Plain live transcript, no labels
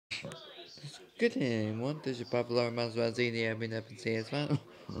Good evening, everyone. This is popular Mazrazini. I've been up in CSM.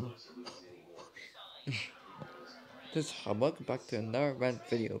 This welcome back to another rant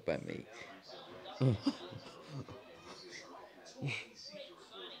video by me.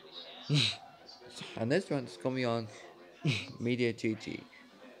 And this one is coming on Media GG.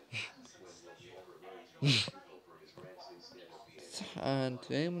 And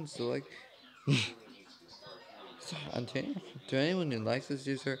to anyone select, and to anyone who likes this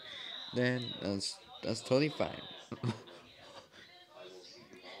user, then that's totally fine.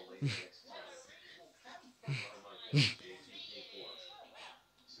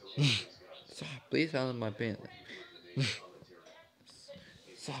 So please handle my pain.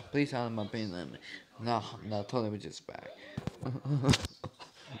 So please handle my pain limit. No, totally just back.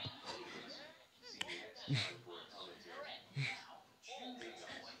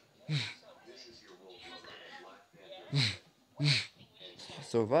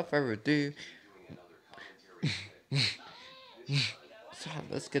 So without further ado, so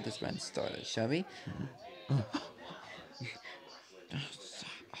let's get this rant started, shall we?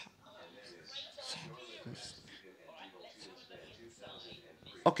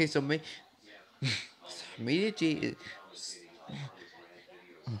 Okay, so Media G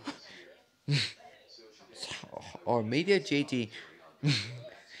or Media JG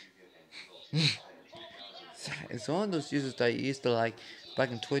is one of those users that I used to like back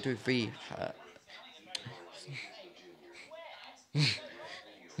in 2023.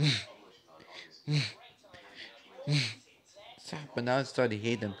 But now I started to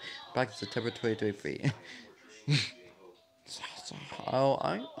hate them back in September 2023. So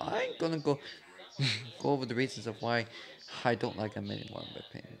I ain't gonna go over the reasons of why I don't like them anymore in my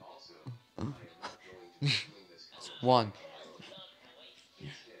opinion. One,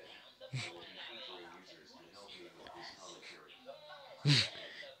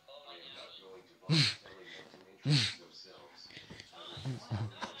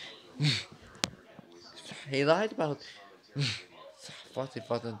 he lied about Foxy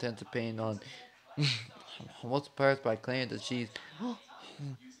Fox intends opinion on most parts by claiming that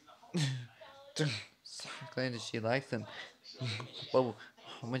claiming that she likes him, but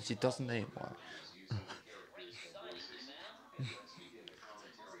when she doesn't anymore.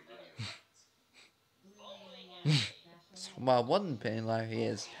 Well, one opinion like he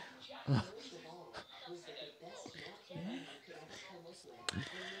is.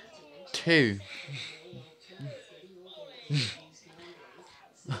 Two.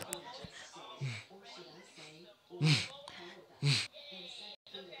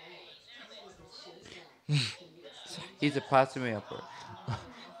 He's a passive upper.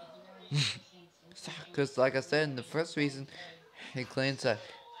 Because, like I said in the first reason, he claims that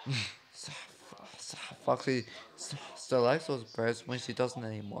Foxy still likes those birds when she doesn't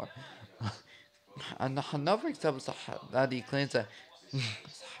anymore. And another example is that he claims that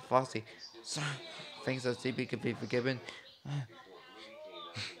Foxy thinks that CB can be forgiven.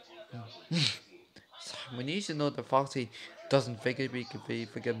 We need to know that Foxy doesn't think CB can be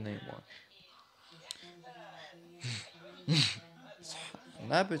forgiven anymore.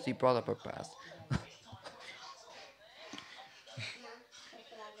 And obviously brought up her past.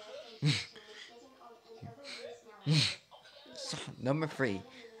 Number three.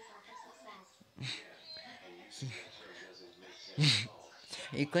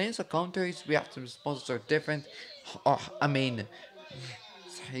 He claims that countries' reaction responses are different. Or, I mean,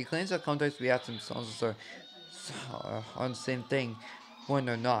 he claims that countries' reaction responses are on the same thing when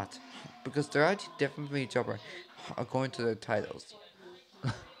they're not. Because they're actually different from each other according to their titles.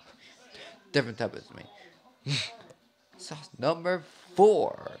 Different types of me. So, number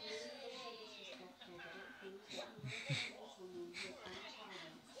four.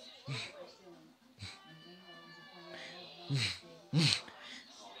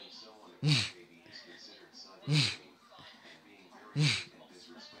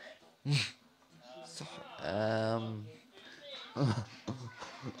 So,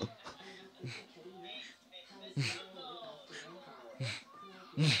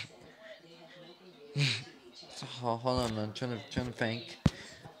 so hold on, I'm trying to think.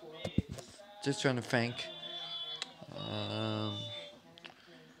 Just trying to think. Um,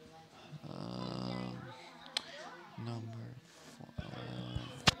 um, number four.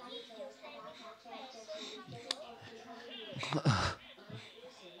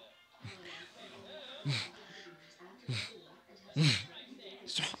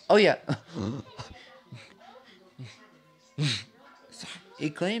 Oh yeah. He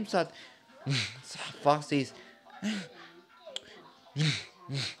claims that Foxy's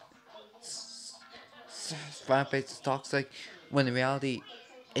fan base is toxic when in reality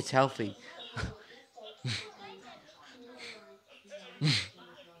it's healthy.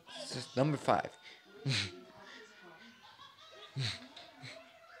 Number five.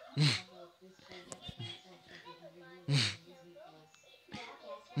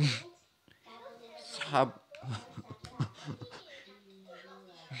 Sab-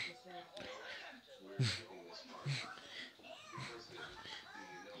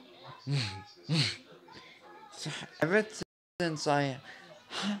 Ever since I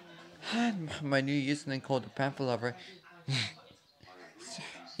had my new username called the Panther Lover,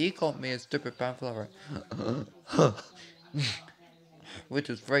 he called me a stupid Panther Lover, which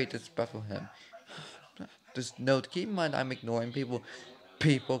was very disrespectful of him. Just note, keep in mind I'm ignoring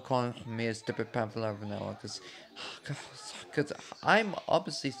people calling me a stupid Panther Lover now, because I'm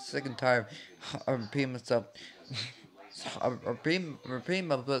obviously sick and tired of repeating myself, repeating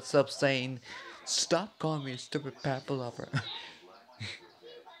myself saying, stop calling me a stupid Panther Lover.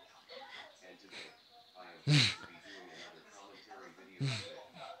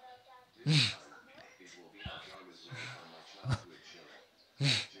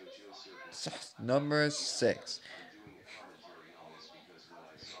 Number six.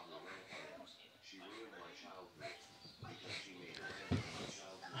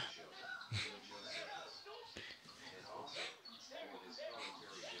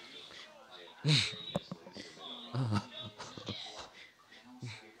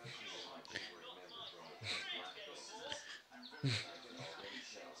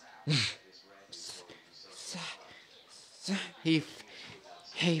 He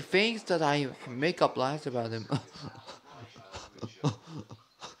he thinks that I make up lies about him.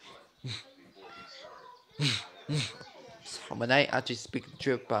 When I actually speak the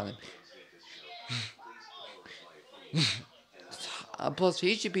truth about him. Plus,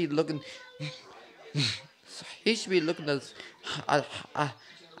 he should be looking at, at,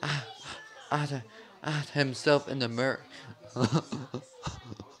 at, at himself in the mirror.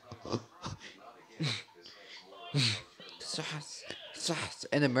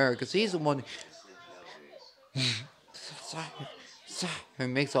 In the mirror, because he's the one who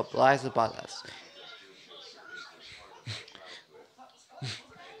makes up lies about us.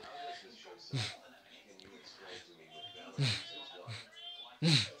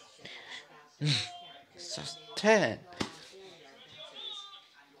 Just 10.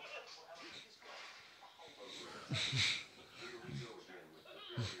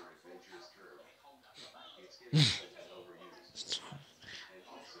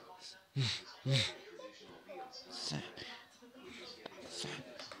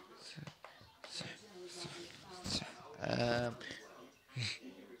 Um,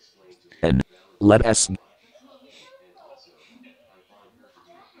 And let us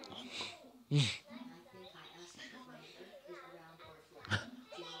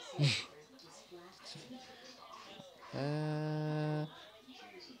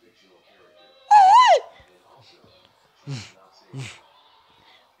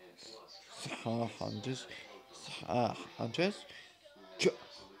uh, I'm just, I'm just,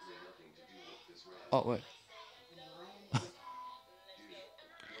 oh wait,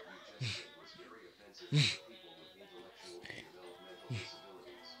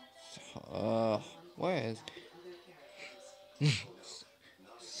 uh, where is,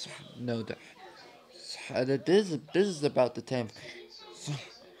 no, this is about the 10th,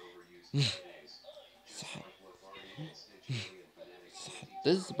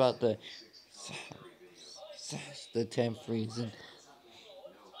 this is about the 10th reason.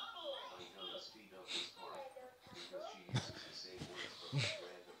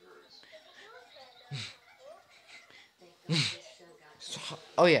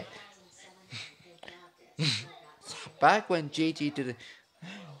 Oh yeah, back when JG did it,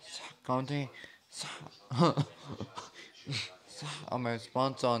 counting on my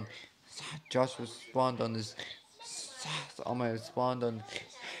response on Josh respond on his on my respond on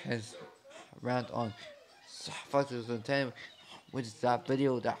his rant on Fox 2010, which is that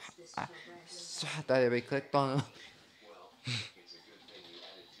video that we clicked on.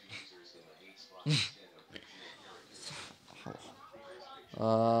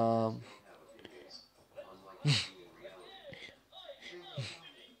 um,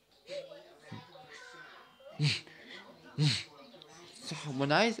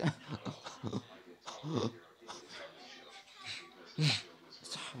 when I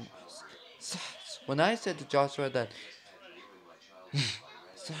when I said to Joshua that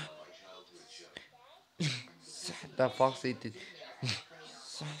Foxy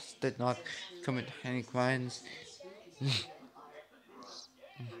did not commit any crimes,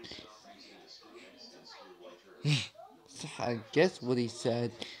 I guess what he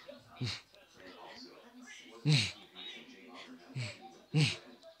said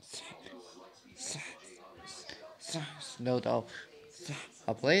No doubt.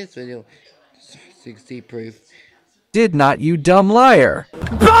 I'll play this video. 60 proof. Did not, you dumb liar.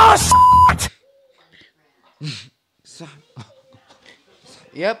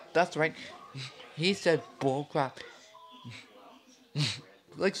 Yep, that's right. He said bullcrap.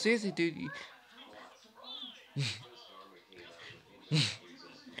 Like seriously, dude.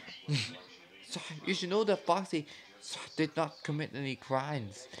 You should know that Foxy did not commit any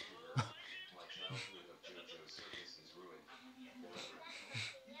crimes.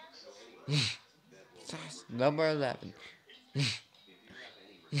 Number 11.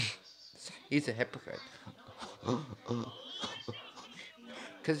 He's a hypocrite.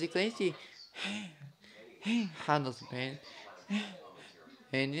 Because he claims he handles the pain.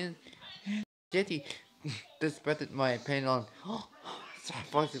 And yet he discredited my opinion on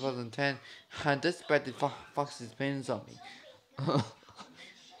Foxy 2010 and discredited Foxy's opinions on me.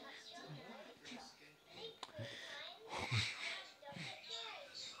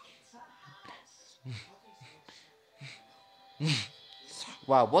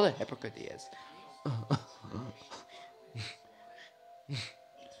 Wow, what a hypocrite he is.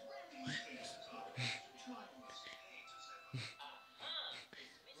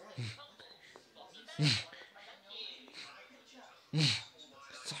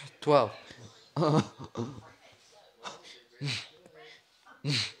 12.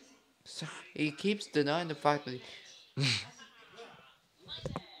 He keeps denying the fact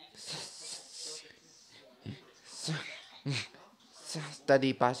that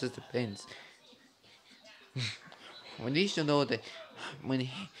he passes the pins. When he should know that when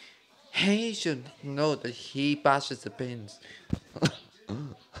he should know that he passes the pins.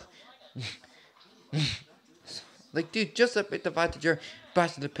 Like, dude, just admit the fact that you're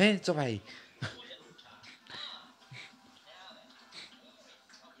passing the pins away.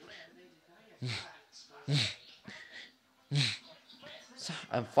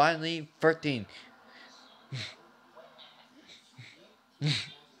 And finally, 13.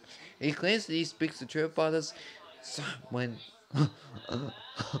 He claims that he speaks the truth about us when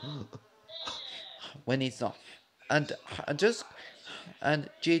he's not. And just and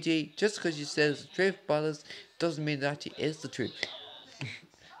JJ, just because you said the truth about us doesn't mean that he is the truth.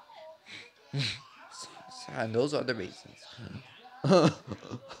 And those are the reasons.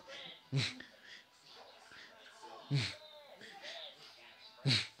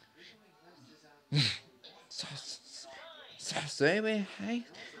 So anyway,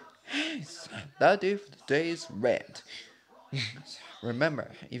 that'll do for today's rant.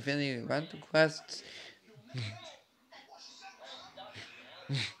 Remember, if any rant requests,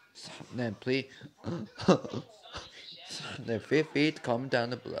 then please, then feel free to comment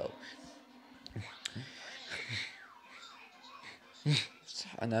down below.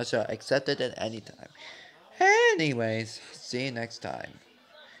 And I shall accept it at any time. Anyways, see you next time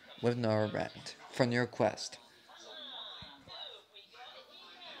with another rant from your quest.